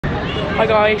Hi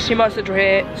guys, Central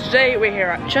here. Today we're here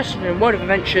at Chessington World of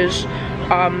Adventures.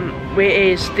 It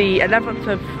is the 11th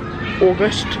of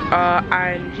August,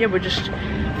 and yeah, we just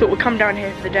thought we'd come down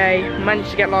here for the day.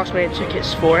 Managed to get last minute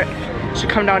tickets for it, so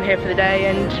come down here for the day,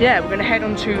 and yeah, we're going to head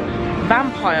on to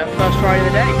Vampire, first ride of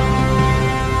the day.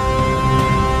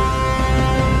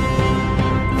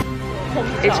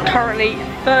 It's currently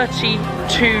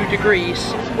 32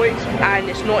 degrees and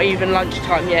it's not even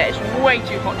lunchtime yet. It's way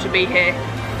too hot to be here.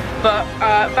 But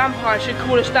Vampire should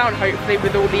cool us down hopefully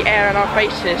with all the air in our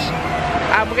faces.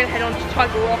 And we're going to head on to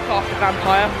Tiger Rock after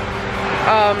Vampire.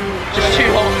 Just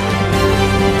too hot.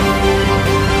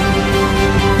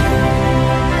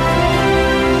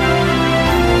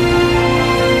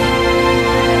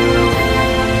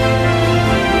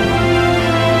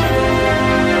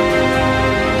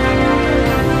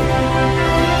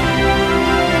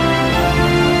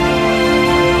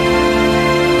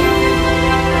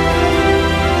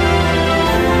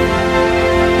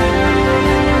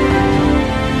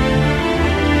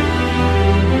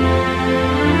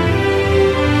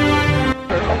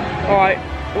 Alright,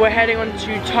 we're heading on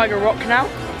to Tiger Rock now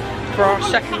for our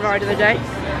second ride of the day.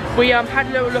 We had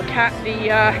a little look at the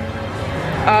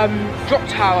drop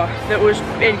tower that was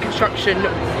in construction,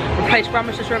 replaced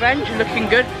Rammus's Revenge, looking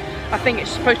good. I think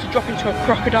it's supposed to drop into a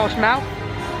crocodile's mouth,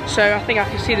 so I think I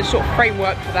can see the sort of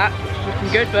framework for that, which is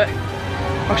looking good, but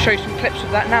I'll show you some clips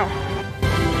of that now.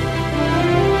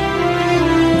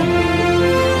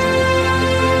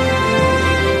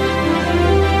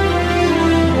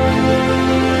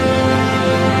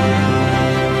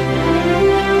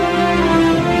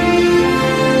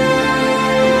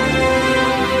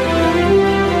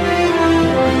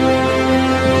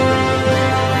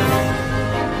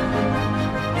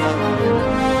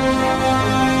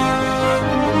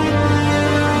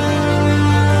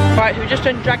 Right, we've just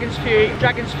done Dragon's Fury.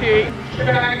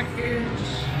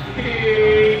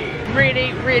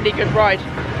 Really good ride.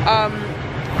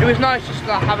 It was nice just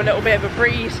to have a little bit of a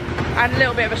breeze and a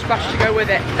little bit of a splash to go with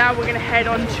it. Now we're going to head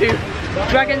on to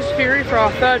Dragon's Fury for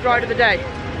our third ride of the day.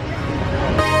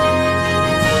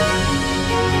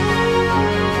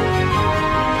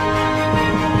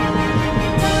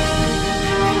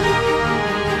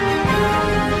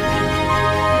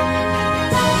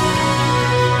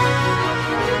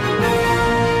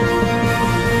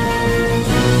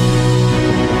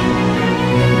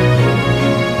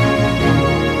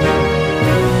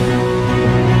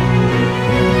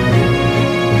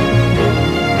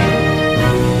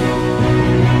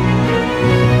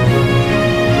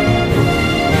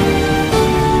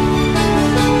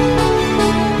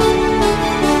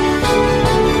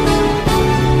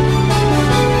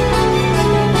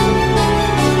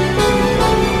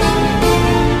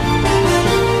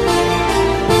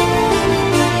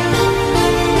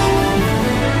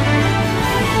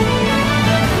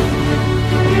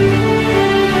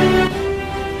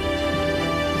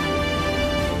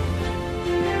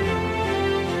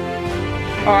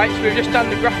 Alright, so we've just done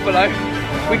the Gruffalo.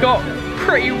 We got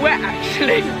pretty wet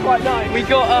actually. Quite nice. We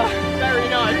got very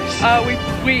nice.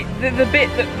 The bit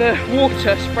that the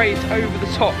water sprays over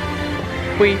the top,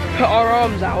 we put our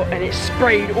arms out and it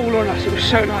sprayed all on us. It was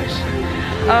so nice.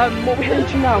 What are we heading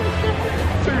to now?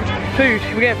 Food.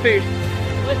 We're getting food.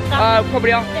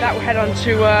 Probably after that we'll head on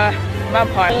to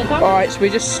Vampire. Alright, so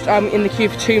we're just in the queue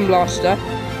for Tomb Blaster.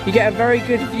 You get a very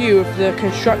good view of the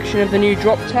construction of the new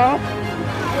drop tower.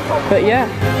 But yeah.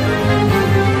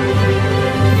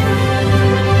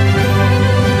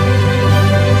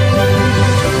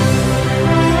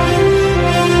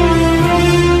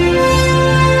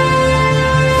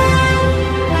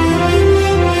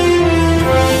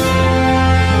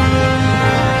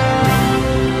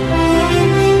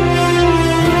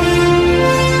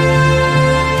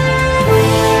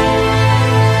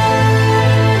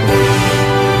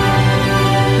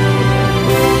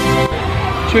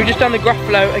 So we've just done the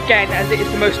Gruffalo again, as it is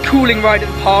the most cooling ride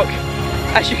at the park.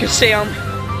 As you can see, I'm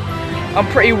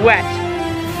pretty wet.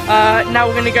 Now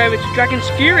we're going to go over to Dragon's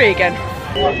Fury again.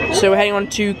 So we're heading on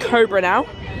to Cobra now,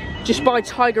 just by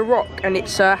Tiger Rock, and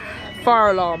it's fire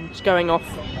alarms going off.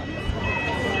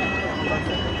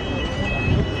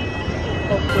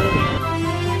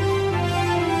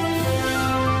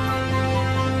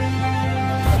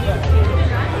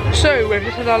 So we've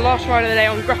just had our last ride of the day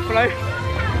on Gruffalo.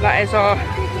 That is our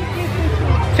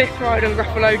 5th ride on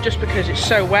Gruffalo, just because it's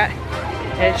so wet.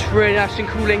 It's really nice and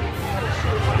cooling.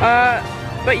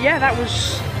 But yeah, that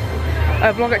was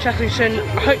a vlog at Chessington.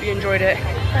 I hope you enjoyed it.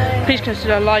 Please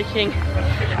consider liking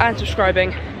and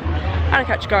subscribing, and I'll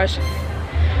catch you guys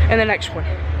in the next one.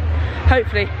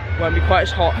 Hopefully it won't be quite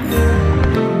as hot.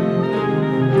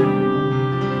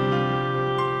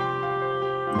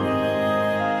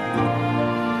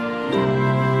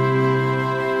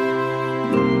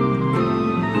 bye.